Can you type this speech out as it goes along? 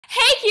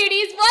Hey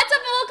cuties, what's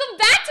up and welcome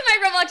back to my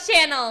Roblox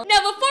channel.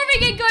 Now before we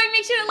get going,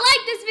 make sure to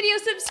like this video,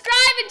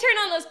 subscribe, and turn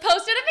on those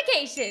post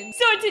notifications.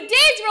 So in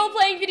today's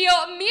role-playing video,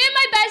 me and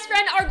my best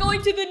friend are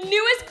going to the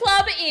newest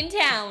club in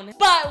town.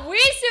 But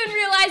we soon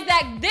realized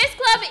that this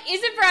club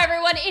isn't for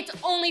everyone, it's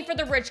only for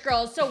the rich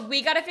girls. So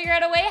we gotta figure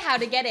out a way how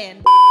to get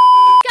in.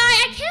 Guy,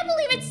 I can't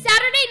believe it's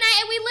Saturday night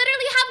and we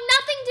literally have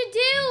nothing to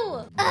do.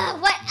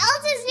 What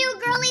else is new,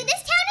 girlie?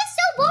 This town is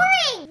so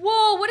boring.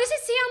 Whoa, what does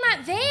it say on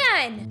that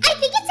van? I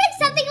think it said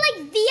something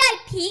like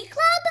VIP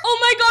club. Oh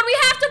my god, we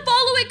have to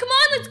follow it. Come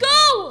on, let's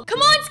go.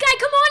 Come on, Sky,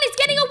 come on, it's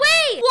getting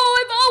away. Whoa,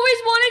 I've always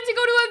wanted to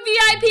go to a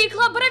VIP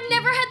club, but I've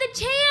never had the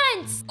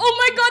chance. Oh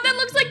my god, that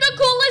looks like the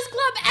coolest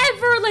club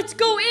ever. Let's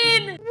go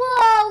in.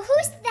 Whoa,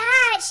 who's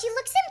that? She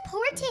looks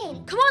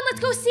important. Come on, let's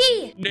go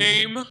see.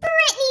 Name?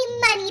 Brittany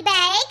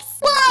Moneybags.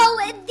 Whoa,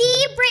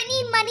 the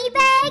Brittany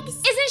Moneybags?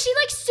 Isn't she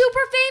like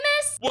super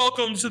famous?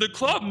 Welcome to the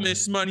club,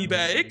 Miss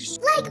Moneybags.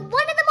 Like one of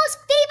the most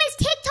famous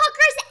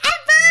TikTokers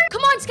ever.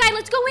 Come on, Sky,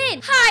 let's go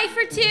in. Hi,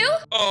 for two?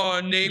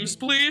 Names,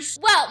 please?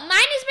 Well, my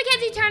name's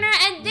Mackenzie Turner,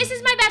 and this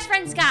is my best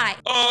friend, Sky.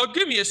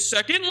 Give me a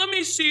second. Let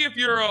me see if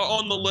you're,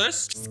 on the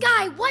list.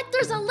 Sky, what?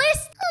 There's a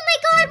list? Oh my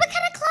god, what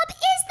kind of club is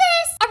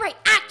this? All right,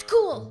 act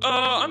cool.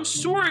 I'm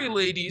sorry,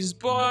 ladies,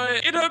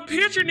 but it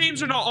appears your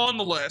names are not on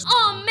the list.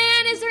 Oh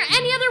man, is there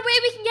any other way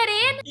we can get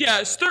in?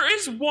 Yes, there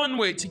is one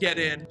way to get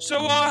in.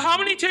 So, how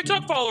many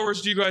TikTok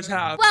followers do you guys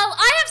have? Well,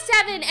 I have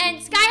 7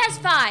 and Sky has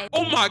 5.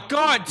 Oh my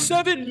god,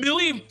 7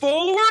 million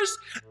followers?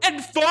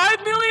 And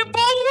 5 million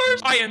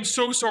followers? I am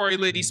so sorry,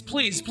 ladies.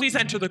 Please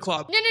enter the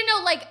club.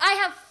 No, like I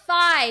have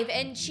 5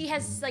 and she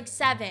has like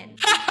 7.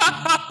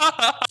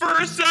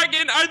 For a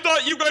second, I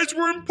thought you guys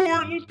were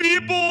important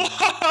people.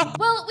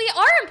 Well, we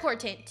are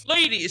important.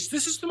 Ladies,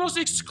 this is the most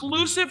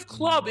exclusive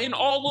club in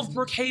all of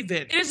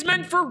Brookhaven. It is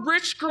meant for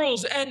rich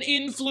girls and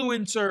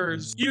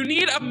influencers. You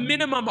need a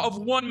minimum of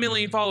 1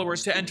 million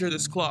followers to enter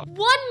this club. 1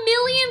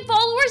 million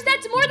followers?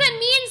 That's more than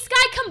me and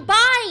Sky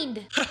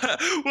combined.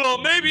 Well,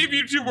 maybe if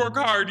you two work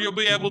hard, you'll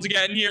be able to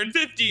get in here in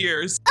 50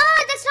 years.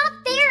 That's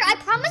not fair. I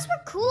promise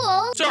we're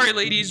cool. Sorry,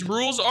 ladies,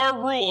 rules are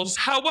rules.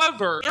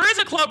 However, there is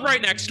a club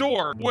right next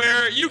door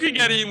where you can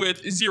get in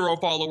with 0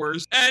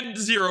 followers and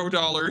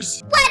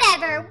 $0.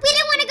 Whatever. We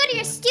didn't want to go to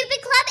your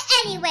stupid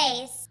club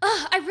anyways.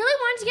 I really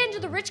wanted to get into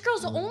the rich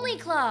girls only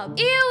club.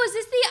 Ew, is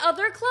this the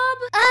other club?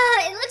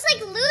 It looks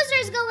like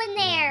losers go in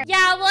there.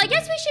 Yeah, well, I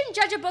guess we shouldn't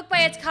judge a book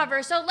by its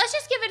cover, so let's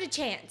just give it a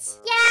chance.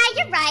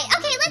 Yeah, you're right.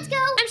 Okay, let's go.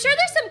 I'm sure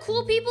there's some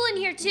cool people in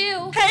here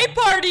too. Hey,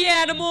 party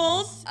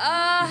animals!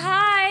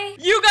 Hi.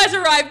 You guys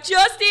arrived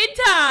just in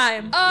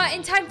time.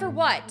 In time for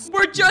what?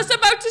 We're just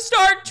about to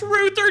start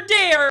Truth or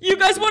Dare. You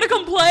guys want to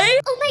come play?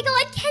 Oh my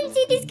god,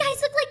 Kenzie, these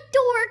guys look like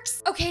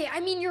dorks. Okay,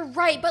 I mean, you're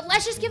right, but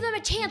let's just give them a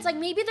chance. Like,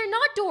 maybe they're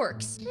not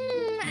dorks.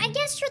 I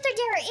guess Truth or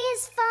Dare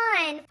is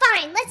fun.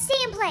 Fine, let's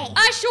stay and play.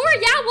 Sure,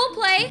 yeah, we'll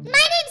play.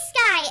 My name's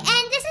Sky,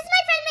 and this is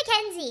my friend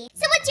Mackenzie.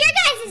 So what's your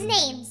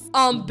guys' names?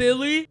 I'm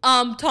Billy.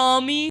 I'm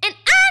Tommy. And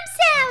I'm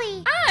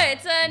Sally.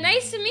 It's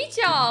nice to meet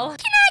y'all. Can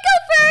I go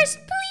first,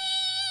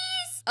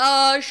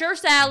 please? Sure,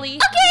 Sally.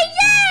 Okay,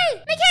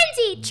 yay!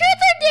 Mackenzie, Truth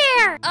or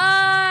Dare?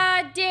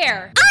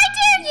 Dare. I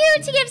dare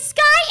you to give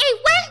Sky a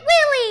wet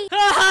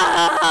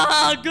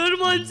willy. Good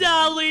one,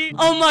 Sally.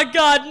 Oh my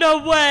god,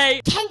 no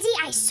way. Kenzie,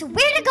 I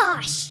swear to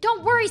gosh.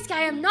 Don't worry,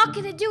 Sky, I'm not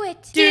gonna do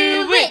it. Do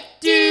it,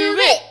 do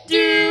it,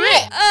 do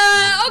it.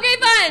 Okay,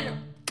 fine.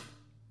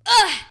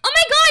 Oh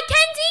my god,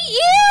 Kenzie,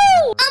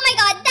 you! Oh my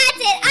god, that's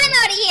it. I'm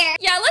out of here.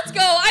 Yeah, let's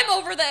go. I'm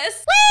over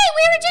this. Wait,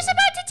 we were just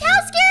about to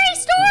tell scary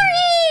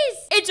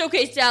stories. It's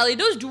okay, Sally.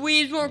 Those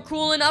dweebs weren't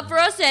cool enough for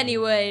us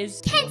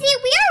anyways. Kenzie,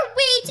 we are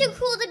way too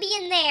cool to be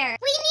in there.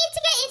 We need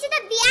to get into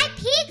the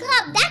VIP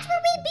club. That's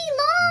where we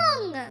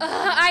belong.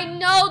 I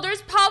know.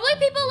 There's probably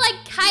people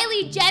like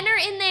Kylie Jenner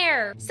in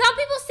there. Some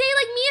people say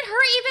like me and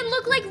her even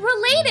look like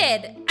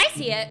related. I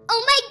see it.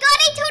 Oh my god,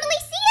 I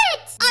totally see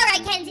it. All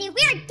right, Kenzie,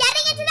 we are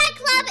getting into that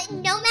club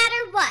no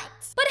matter what.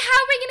 But how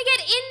are we gonna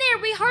get in there?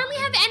 We hardly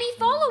have any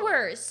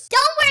followers.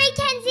 Don't worry,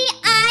 Kenzie.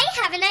 I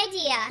have an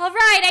idea. All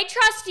right, I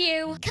trust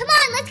you. Come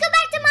on, let's go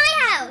back to my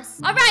house.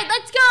 All right,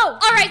 let's go.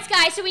 All right,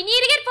 Sky, so we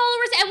need to get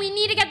followers and we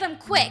need to get them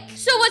quick.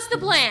 So what's the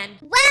plan?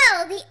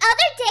 Well, the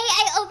other day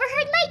I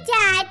overheard my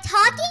dad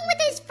talking with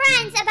his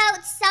friends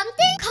about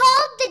something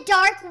called the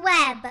dark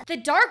web. The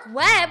dark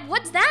web?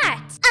 What's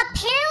that?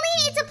 Apparently,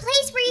 it's a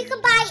place where you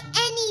can buy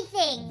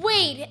anything.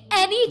 Wait,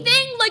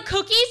 anything? Like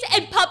cookies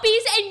and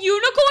puppies and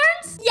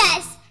unicorns?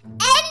 Yes,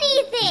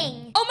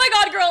 anything. Oh my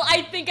god, girl,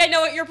 I think I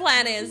know what your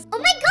plan is. Oh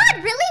my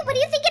god, really? What do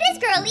you think it is,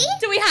 girlie?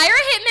 Do we hire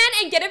a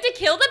hitman and get him to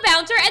kill the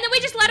bouncer and then we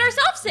just let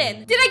ourselves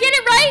in? Did I get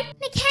it right?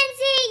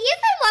 Mackenzie,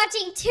 you've been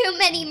watching too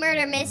many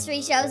murder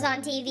mystery shows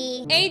on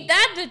TV. Ain't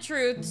that the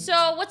truth?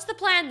 So what's the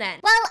plan then?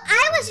 Well,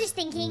 I was just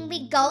thinking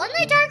we'd go on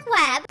the dark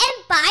web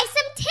and buy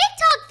some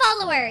TikTok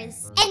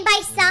followers. And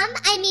by some,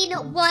 I mean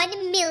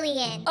 1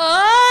 million.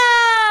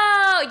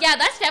 Oh, yeah,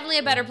 that's definitely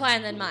a better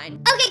plan than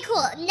mine. Okay,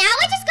 cool. Now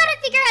I just gotta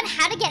figure out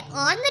how to get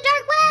on the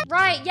dark web.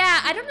 Right,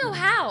 yeah, I don't know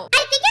how.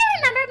 I think I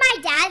remember my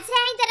dad dad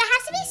saying that it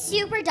has to be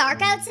super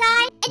dark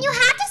outside, and you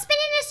have to spin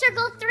in a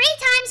circle 3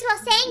 times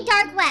while saying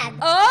dark web.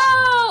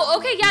 Oh,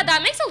 okay, yeah,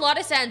 that makes a lot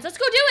of sense. Let's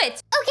go do it.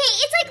 Okay,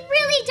 it's like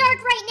really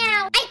dark right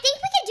now. I think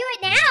we can do it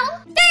now.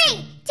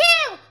 3,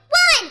 2,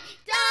 1.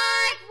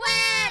 Dark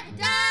web,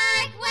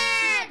 dark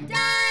web,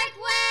 dark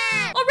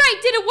web. All right,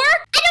 did it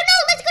work? I don't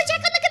know. Let's go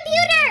check on the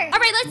computer.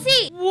 All right, let's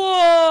see.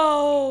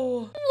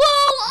 Whoa.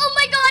 Whoa, oh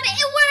my god,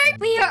 it worked.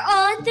 We are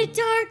on the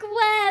dark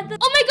web.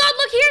 Oh my god,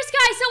 look here,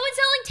 Sky. Someone's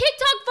selling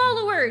TikTok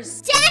followers.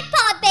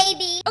 Jackpot,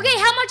 baby. Okay,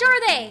 how much are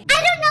they? I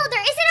don't know.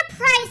 There isn't a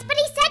price, but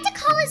he said to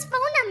call his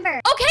phone number.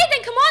 Okay,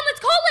 then come on,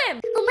 let's call him.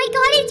 Oh my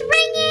god, it's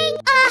ringing.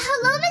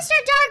 Hello, Mr.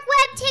 Dark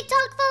Web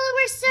TikTok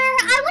follower, sir.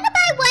 I want to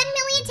buy 1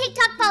 million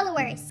TikTok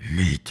followers.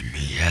 Meet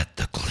me at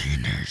the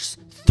cleaners,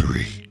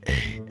 3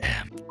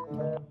 a.m.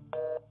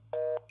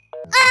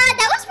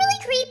 That was really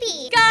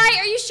creepy.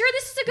 Sky, are you sure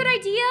this is a good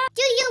idea?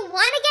 Do you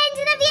want to get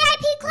into the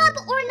VIP club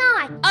or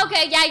not?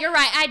 Okay, yeah, you're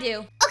right, I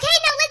do. Okay,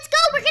 now let's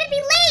go. We're gonna be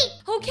late.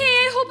 Okay,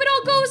 I hope it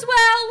all goes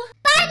well.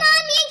 Bye,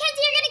 Mom. Me and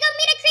Kenzie are gonna go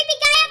meet a creepy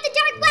guy off the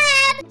dark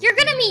web. You're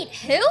gonna meet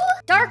who?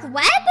 Dark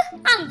web?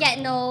 I'm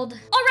getting old.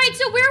 All right,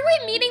 so where are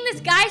we meeting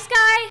this guy,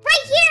 Sky?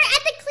 Right here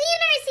at the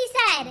cleaners, he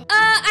said.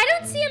 I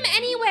don't see him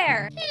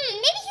anywhere.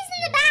 Maybe he's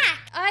in the back.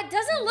 It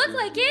doesn't look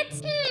like it.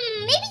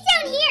 Maybe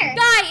down here.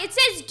 Guy, it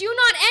says do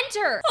not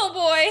enter. Oh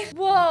boy.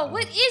 Whoa,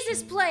 what is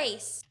this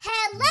place?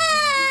 Hello,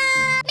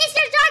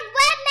 Mr. Dark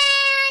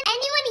Webman.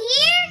 Anyone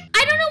here?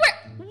 I don't know where.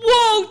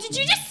 Whoa, did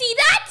you just see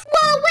that?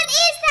 Whoa, what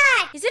is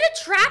that? Is it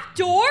a trap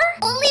door?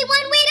 Only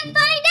one way to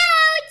find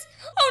out.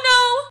 Oh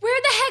no,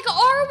 where the heck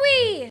are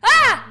we?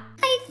 Ah!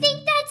 I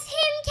think that's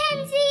him,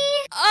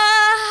 Kenzie.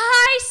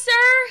 Hi,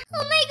 sir.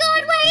 Oh my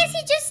god, why is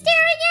he just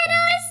staring at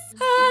us?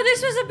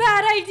 This was a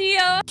bad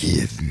idea.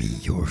 Give me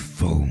your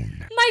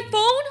phone. My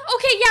phone?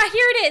 Okay, yeah,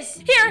 here it is.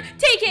 Here,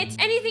 take it.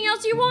 Anything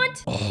else you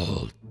want?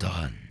 All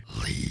done.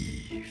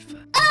 Leave.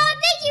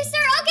 Thank you,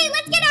 sir. Okay,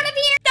 let's get out of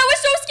here. That was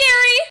so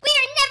scary. We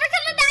are never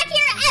coming back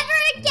here ever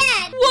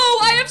again. Whoa,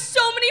 I have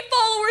so many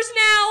followers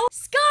now.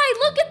 Sky,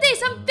 look at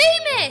this. I'm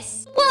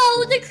famous.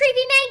 Whoa, the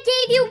creepy man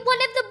gave you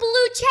one of the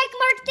blue check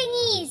mark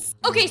thingies.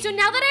 Okay, so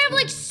now that I have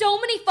like so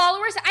many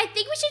followers, I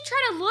think we should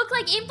try to look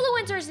like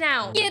influencers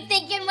now. You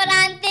thinking what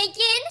I'm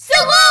thinking?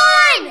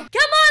 Salon!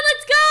 Come on,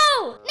 let's go!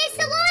 Miss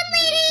Salon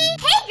Lady!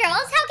 Hey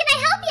girls, how can I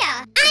help ya?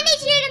 I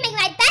need you to make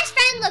my best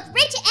friend look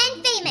rich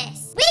and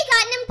famous. We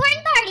got an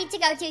important party to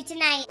go to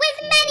tonight with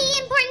many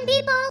important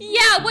people.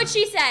 Yeah, what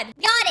she said.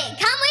 Got it,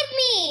 come with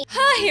me.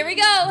 Here we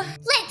go.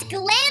 Let's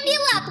glam you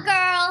up,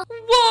 girl.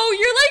 Whoa,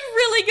 you're like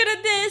really good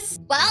at this.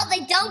 Well, they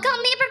don't call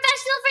me a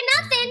professional for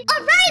nothing.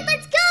 All right,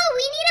 let's go.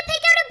 We need to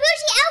pick out a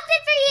bougie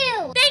outfit for you.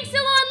 Thanks,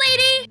 salon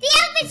lady. The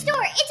outfit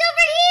store, it's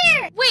over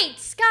here. Wait,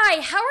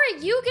 Sky, how are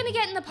you gonna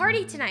get in the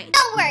party tonight?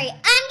 Don't worry,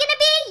 I'm gonna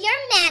be your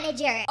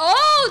manager.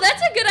 Oh,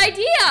 that's a good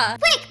idea.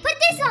 Quick, put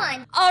this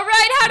on. All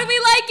right, how do we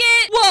like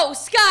it? Whoa,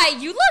 Sky,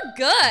 you look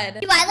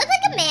good. Do I look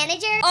like a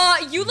manager?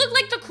 You look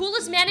like the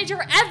coolest manager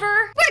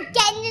ever. We're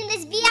getting in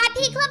this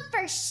VIP club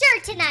for sure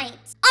tonight.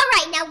 All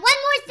right, now one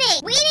more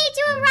thing. We need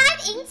to arrive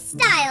in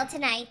style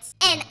tonight.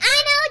 And I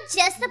know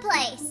just the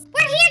place.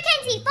 We're here,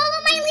 Kenzie.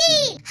 Follow my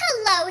lead.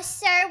 Hello,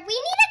 sir. We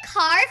need a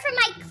car for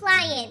my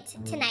client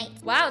tonight.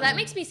 Wow, that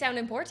makes me sound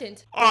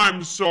important.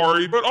 I'm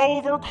sorry, but all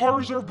of our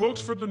cars are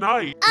booked for the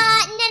night.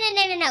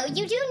 No.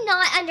 You do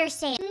not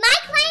understand. My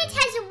client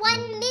has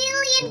 1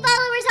 million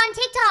followers on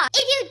TikTok.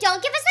 If you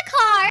don't give us a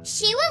car,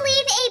 she will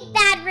leave a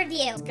bad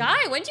review.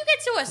 Sky, when'd you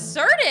get so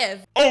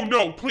assertive? Oh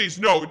no, please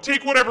no.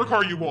 Take whatever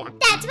car you want.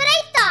 That's what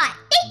I thought.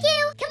 Thank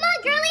you. Come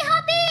on, girlie,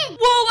 hop in.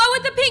 Whoa, I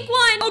want the pink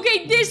one.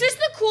 Okay, this is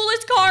the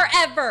coolest car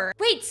ever.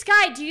 Wait,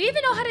 Sky, do you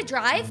even know how to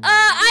drive?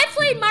 I've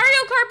played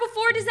Mario Kart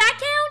before. Does that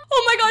count?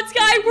 Oh my god,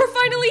 Sky, we're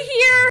finally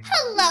here.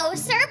 Hello,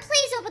 sir.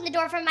 Please open the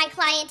door for my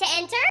client to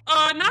enter.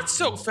 Not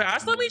so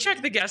fast. Let me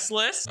check the guest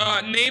list.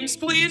 Names,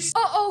 please.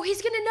 Oh,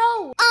 he's gonna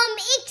know.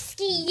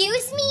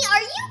 Excuse me?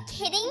 Are you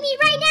kidding me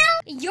right now?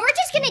 You're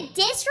just gonna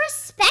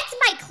disrespect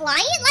my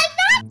client like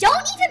that?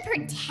 Don't even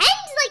pretend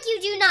like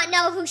you do not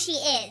know who she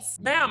is.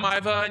 Ma'am,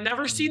 I've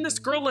never seen this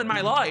girl in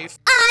my life.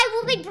 I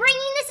will be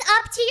bringing this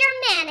up to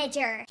your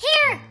manager.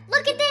 Here,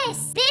 look at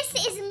this.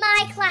 This is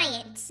my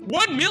client.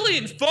 1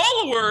 million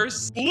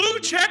followers? Blue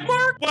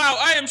checkmark? Wow,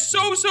 I am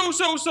so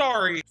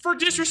sorry for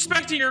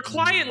disrespecting your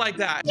client like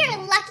that. You're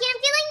lucky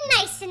I'm feeling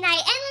nice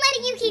tonight and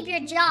letting you keep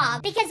your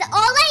job because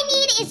all I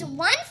need is 1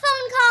 phone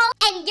call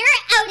and you're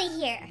out of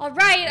here. All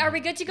right, are we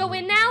good to go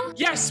in now?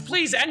 Yes,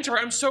 please enter.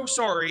 I'm so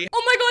sorry.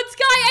 Oh my god,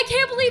 Sky, I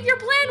can't believe your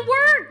plan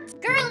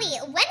worked. Girlie,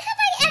 when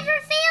have I ever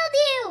failed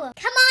you?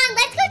 Come on,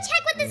 let's go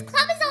check what this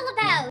club is all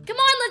about. Come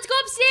on, let's go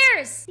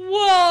upstairs.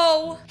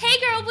 Whoa. Hey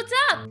girl, what's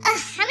up?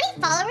 How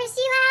many followers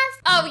do you have?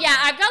 Oh yeah,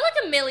 I've got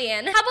like 1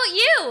 million. How about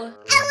you?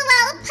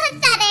 LOL,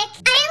 pathetic.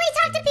 I only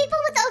talk to people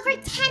with over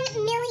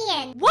 10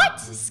 million. What?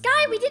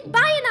 Sky, we didn't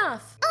buy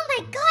enough. Oh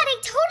my god, I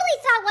totally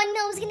thought 1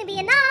 mil was gonna be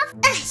enough.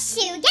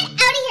 Shoot, get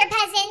out of here,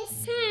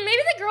 peasants.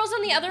 Maybe the girls girls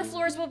on the other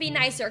floors will be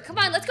nicer. Come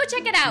on, let's go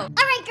check it out.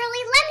 All right,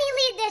 girlie, let me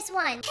lead this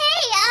one.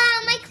 Hey,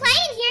 my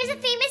client here is a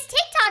famous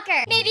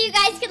TikToker. Maybe you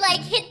guys could like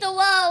hit the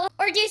whoa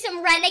or do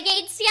some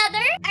renegades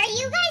together. Are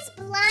you guys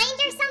blind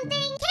or something?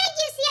 Can't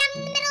you see I'm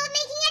in the middle of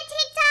making a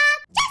TikTok?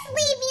 Just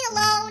leave me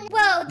alone.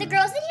 Whoa, the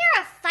girls in here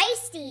are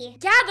feisty.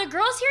 Yeah, the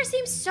girls here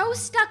seem so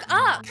stuck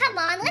up. Come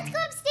on, let's go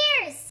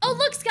upstairs. Oh,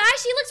 look, Sky,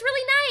 she looks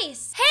really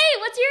nice. Hey,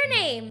 what's your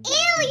name?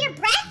 Ew, your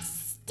breath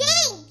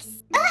stinks.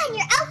 Ugh, and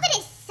your outfit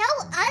is so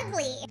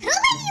ugly. Who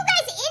let you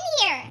guys in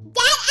here?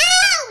 Get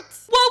out!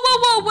 Whoa, whoa,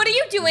 whoa, what are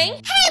you doing?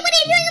 Hey, what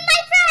are you doing with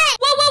my friend?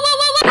 Whoa, whoa, whoa,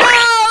 whoa, whoa.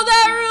 Ow,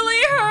 that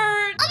really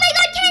hurt. Oh my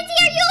god, Kenzie,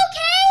 are you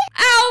okay?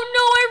 Ow,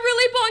 no, I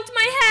really bonked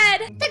my head.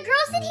 The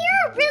girls in here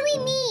are really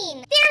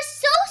mean. They're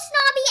so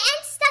snobby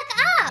and stuck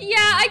up.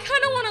 Yeah, I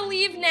kind of want to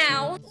leave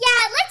now.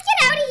 Yeah, let's get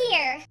out of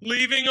here.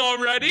 Leaving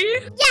already?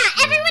 Yeah,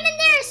 everyone in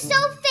there is so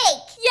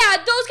fake. Yeah,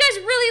 those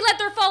guys really let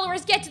their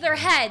followers get to their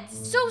heads.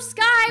 So,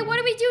 Sky, what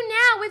do we do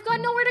now? We've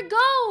got nowhere to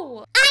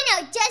go. I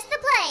know, just the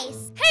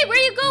place. Hey, where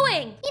are you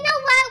going? You know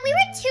what? We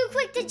were too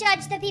quick to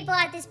judge the people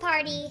at this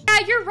party.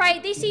 Yeah, you're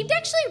right. They seemed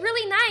actually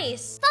really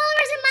nice.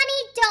 Followers and money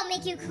don't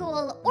make you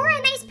cool or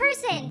a nice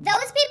person.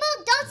 Those people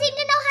don't seem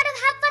to know how to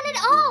have fun at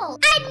all.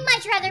 I'd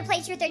much rather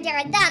play Truth or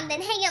Dare with them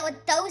than hang out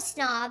with those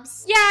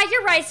snobs. Yeah,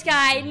 you're right,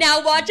 Sky.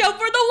 Now watch out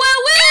for the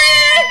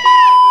woo-woo!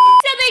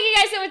 So thank you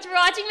guys so much for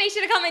watching. Make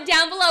sure to comment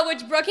down below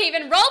which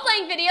Brookhaven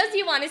role-playing videos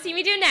you want to see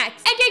me do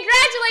next. And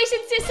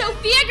congratulations to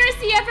Sophia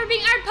Garcia for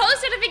being our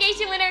post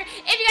notification winner.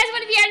 If you guys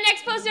want to be our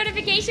next post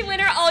notification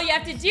winner, all you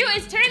have to do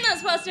is turn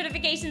those post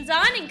notifications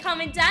on and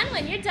comment done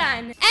when you're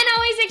done. And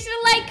always make sure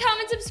to like,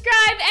 comment,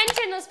 subscribe, and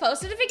turn those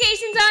post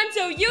notifications on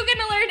so you get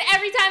an alert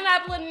every time I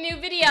upload a new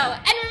video.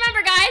 And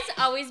remember guys,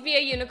 always be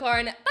a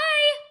unicorn. Bye!